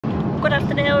good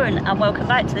afternoon and welcome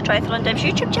back to the Triathlon Devs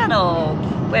YouTube channel.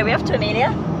 Where are we off to, Amelia?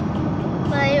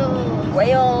 Wales.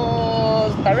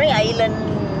 Wales, Barry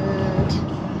Island.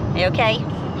 Are you okay?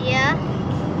 Yeah.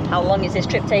 How long is this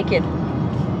trip taking?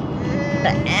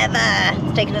 Forever.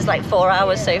 It's taken us like 4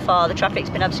 hours so far. The traffic's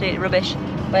been absolutely rubbish.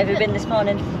 Where have we been this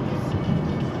morning?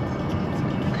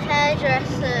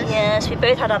 Hairdressers. Yes, we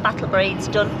both had our battle braids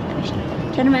done.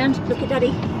 Turn around, look at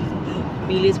Daddy.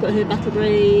 Amelia's got her battle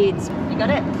braids. You got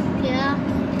it? Yeah.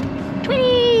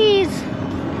 Twinnies!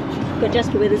 Got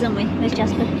Jasper with us, haven't we? Where's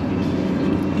Jasper?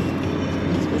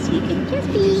 Jasper's sneaking.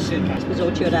 Jasper's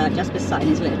all chilled out. Jasper's sat in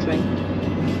his litter tray.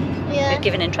 Yeah. We've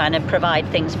given him trying to provide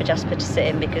things for Jasper to sit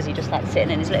in because he just likes sitting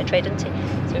in his litter tray, doesn't he?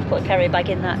 So we've put a carrier bag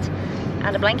in that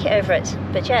and a blanket over it.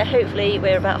 But yeah, hopefully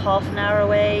we're about half an hour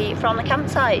away from the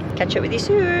campsite. Catch up with you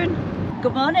soon.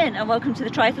 Good morning and welcome to the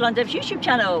Triathlon Devs YouTube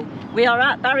channel. We are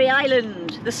at Barry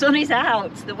Island. The sun is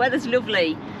out, the weather's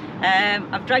lovely.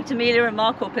 I've dragged Amelia and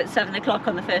Mark up at 7 o'clock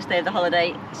on the first day of the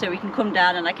holiday so we can come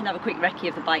down and I can have a quick recce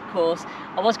of the bike course.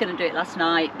 I was going to do it last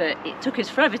night, but it took us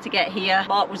forever to get here.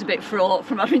 Mark was a bit fraught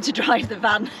from having to drive the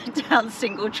van down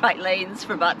single track lanes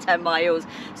for about 10 miles,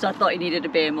 so I thought he needed a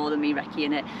beer more than me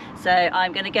recceing it. So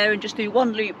I'm going to go and just do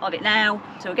one loop of it now,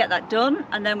 so we'll get that done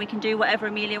and then we can do whatever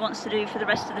Amelia wants to do for the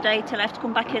rest of the day till I have to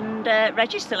come back and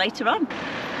register later on.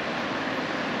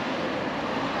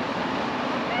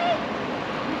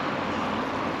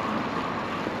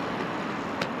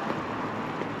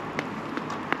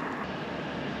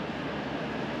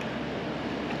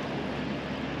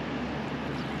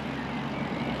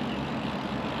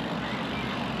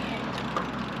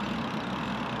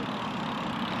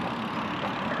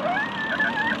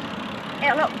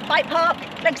 Yeah, look, bike park,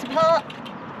 legs apart.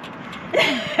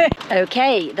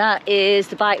 Okay, that is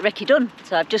the bike recce done.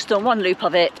 So I've just done one loop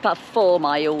of it, it's about 4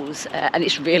 miles, and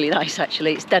it's really nice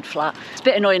actually, it's dead flat. It's a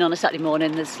bit annoying on a Saturday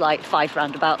morning, there's like 5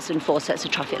 roundabouts and 4 sets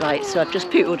of traffic lights, so I've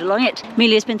just pootled along it.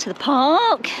 Amelia's been to the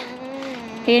park.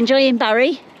 Are you enjoying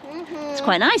Barry? It's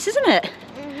quite nice, isn't it?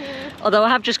 Although I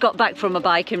have just got back from a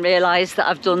bike and realised that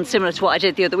I've done similar to what I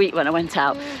did the other week when I went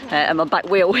out, and my back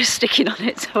wheel was sticking on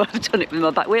it, so I've done it with my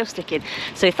back wheel sticking.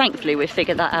 So thankfully we've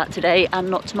figured that out today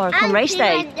and not tomorrow come race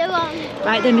day.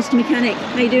 Right then, Mr Mechanic,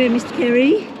 how you doing, Mr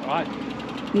Kerry? Right.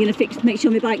 You're going to make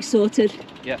sure my bike's sorted?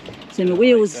 Yeah. So my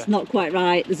wheel's not quite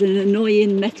right, there's an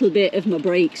annoying metal bit of my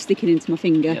brake sticking into my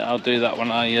finger. Yeah, I'll do that when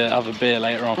I have a beer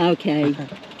later on. Okay.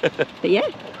 But yeah,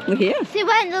 we're here. She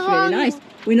went the It's wrong really nice.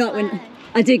 We're not when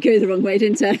I did go the wrong way,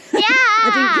 didn't I? Yeah!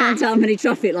 I didn't count how many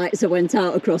traffic lights I went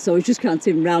out across. I was just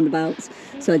counting roundabouts.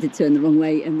 So I did turn the wrong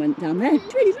way and went down there.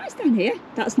 It's really nice down here.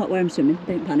 That's not where I'm swimming.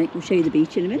 Don't panic. We'll show you the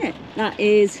beach in a minute. That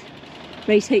is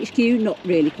Race HQ. Not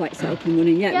really quite set up and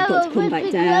running yet. We've got to come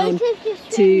back down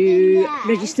to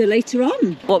register later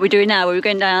on. What we're doing now, we're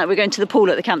going down. We're going to the pool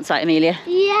at the campsite, Amelia.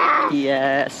 Yeah.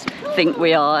 Yes. I think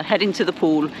we are heading to the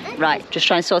pool. Right. Just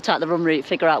try and sort out the run route.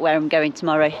 Figure out where I'm going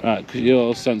tomorrow. Right, because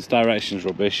your sense directions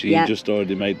rubbish. You just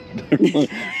already made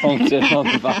wrong turn on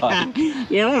the bike.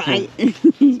 Yeah, all right.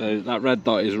 So that red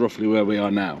dot is roughly where we are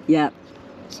now. Yeah.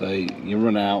 So your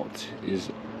run out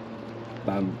is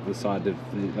down the side of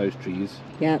those trees.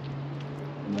 Yeah.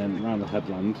 And then around the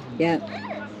headland. Yeah.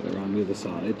 Around the other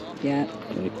side. Yeah.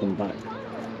 And then you come back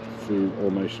through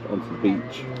almost onto the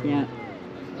beach. Yeah.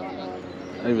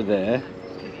 Over there.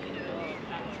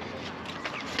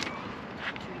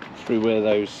 Through where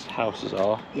those houses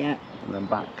are. Yeah. And then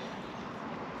back.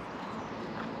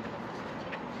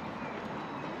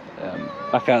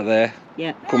 Back out there.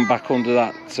 Yeah. Come back under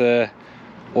that,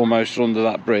 almost under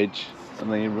that bridge. And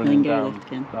then you're running down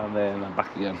there and then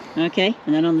back again. Okay,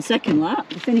 and then on the second lap,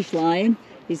 the finish line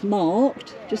is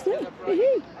marked just there.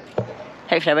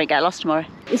 Hopefully I won't get lost tomorrow.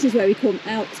 This is where we come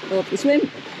out of the swim,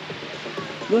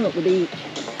 run up the beach,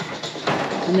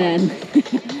 and then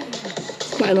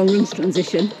it's quite a long runs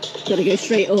transition. Got to go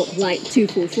straight up like 2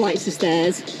 full flights of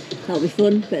stairs. That'll be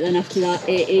fun, but then after that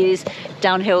it is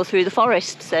downhill through the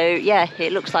forest. So yeah,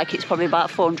 it looks like it's probably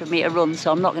about a 400-metre run,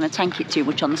 so I'm not going to tank it too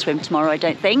much on the swim tomorrow, I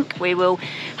don't think. We will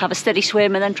have a steady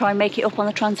swim and then try and make it up on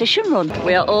the transition run.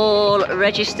 We are all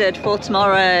registered for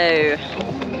tomorrow.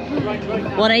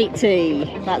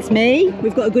 180, that's me.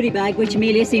 We've got a goodie bag, which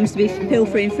Amelia seems to be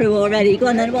pilfering through already. Go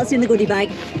on then, what's in the goodie bag?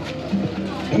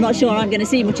 I'm not sure I'm going to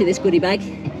see much of this goodie bag.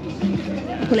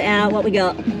 Pull it out, what we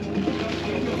got? A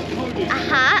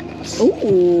hat.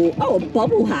 Ooh, oh, a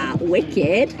bubble hat,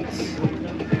 wicked.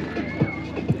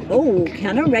 Oh,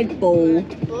 can of Red Bull.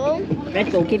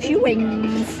 Red Bull gives you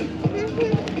wings.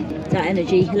 That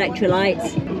energy,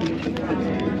 electrolytes.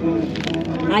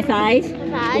 High five.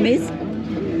 Gummies.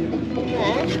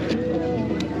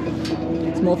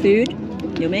 Some more food.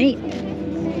 Yummy.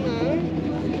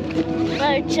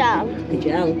 Oh, gel. The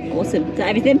gel. Awesome. Is that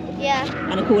everything? Yeah.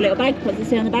 And a cool little bag. What does it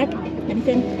say on the bag?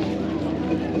 Anything?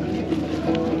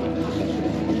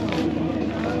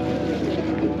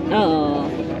 Oh.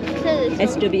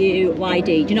 SWYD.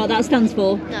 Do you know what that stands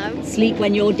for? No. Sleep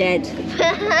when you're dead.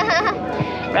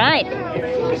 Right.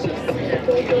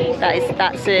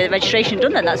 That's registration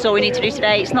done then. That's all we need to do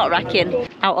today. It's not racking.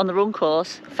 Out on the run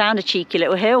course. Found a cheeky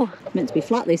little hill. It's meant to be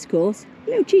flat, this course. A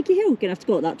little cheeky hill. Gonna have to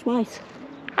go up that twice.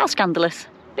 How scandalous.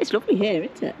 It's lovely here,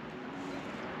 isn't it?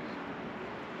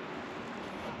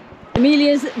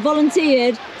 Amelia's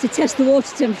volunteered to test the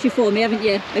water temperature for me, haven't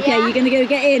you? Okay, Yeah. you're gonna go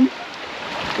get in.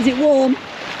 Is it warm?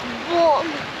 Warm.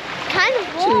 Kind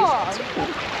of warm.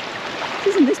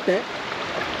 Isn't this bit?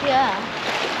 Yeah.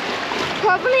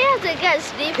 Probably as it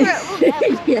gets deeper, it will get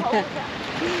more Yeah. colder.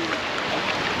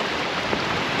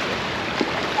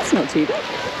 That's not too bad.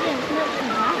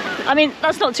 I mean,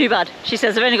 that's not too bad. She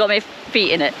says I've only got my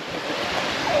feet in it.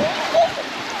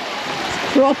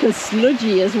 It's proper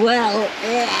sludgy as well.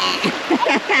 Sludgy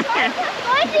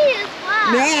as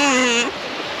well.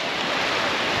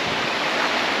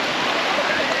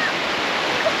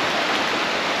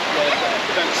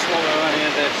 Don't swallow any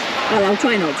of this. Well, I'll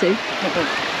try not to.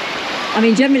 I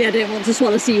mean, generally I don't want to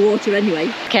swallow seawater anyway.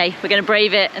 Okay, we're going to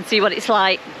brave it and see what it's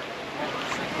like.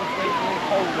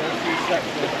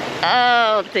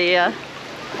 Oh dear.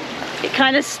 It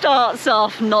kind of starts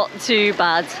off not too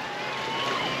bad.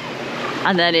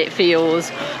 And then it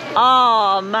feels,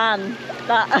 oh man,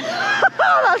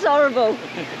 that's horrible.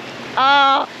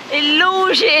 Oh, it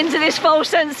lures you into this false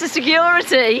sense of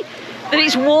security that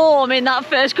it's warm in that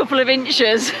first couple of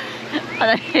inches. And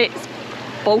then it's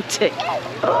Baltic.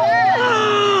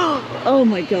 Oh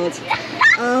my god.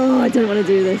 Oh, I don't want to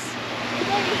do this.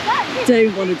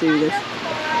 Don't want to do this.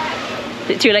 Is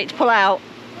it too late to pull out?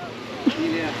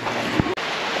 Yeah.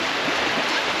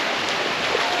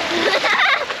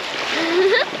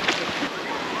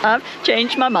 I've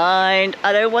changed my mind.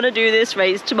 I don't want to do this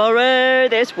race tomorrow.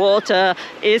 This water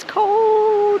is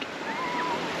cold.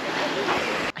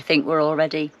 I think we're all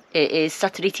ready. It is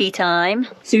Saturday tea time.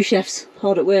 Sous chef's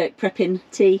hard at work prepping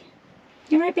tea.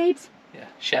 You alright, babes? Yeah,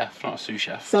 chef, not a sous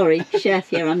chef. Sorry,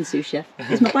 chef. Yeah, I'm sous chef.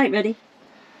 Is my bike ready?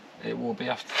 It will be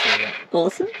after tea. Yeah.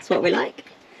 Awesome. That's what we like.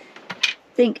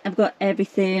 I think I've got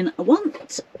everything I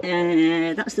want.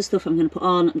 That's the stuff I'm going to put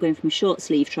on. I'm going for my short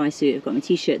sleeve tri-suit. I've got my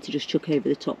t-shirt to just chuck over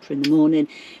the top for in the morning.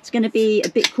 It's going to be a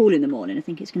bit cool in the morning. I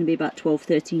think it's going to be about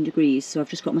 12-13 degrees, so I've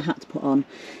just got my hat to put on.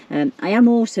 I am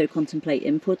also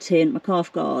contemplating putting my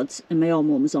calf guards and my arm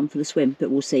warmers on for the swim,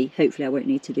 but we'll see. Hopefully I won't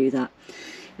need to do that.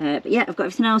 But yeah, I've got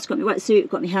everything else. Got my wetsuit,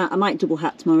 got my hat. I might double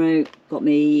hat tomorrow. Got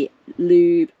my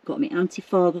lube, got my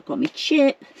anti-fog, got my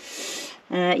chip.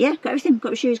 Yeah, got everything.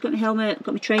 Got my shoes, got my helmet,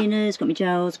 got my trainers, got my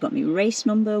gels, got my race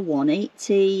number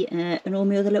 180, and all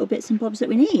my other little bits and bobs that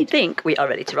we need. I think we are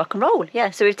ready to rock and roll.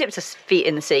 Yeah, so we've dipped our feet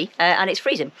in the sea, and it's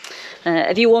freezing.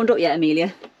 Have you warmed up yet,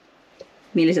 Amelia?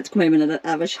 Amelia's had to come home and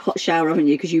have a hot shower, haven't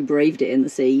you? Because you braved it in the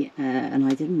sea, and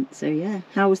I didn't. So yeah,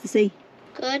 how was the sea?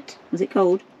 Good. Was it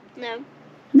cold? No.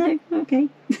 No? Okay.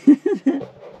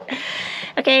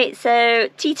 Okay, so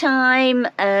tea time,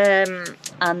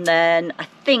 and then I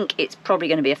think it's probably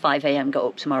going to be a 5 AM go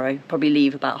up tomorrow. Probably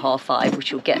leave about 5:30,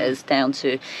 which will get us down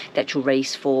to the actual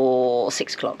race for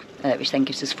 6 o'clock, which then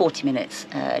gives us 40 minutes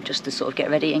just to sort of get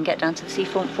ready and get down to the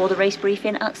seafront for the race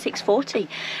briefing at 6:40.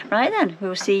 Right then, we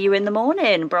will see you in the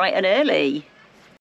morning, bright and early.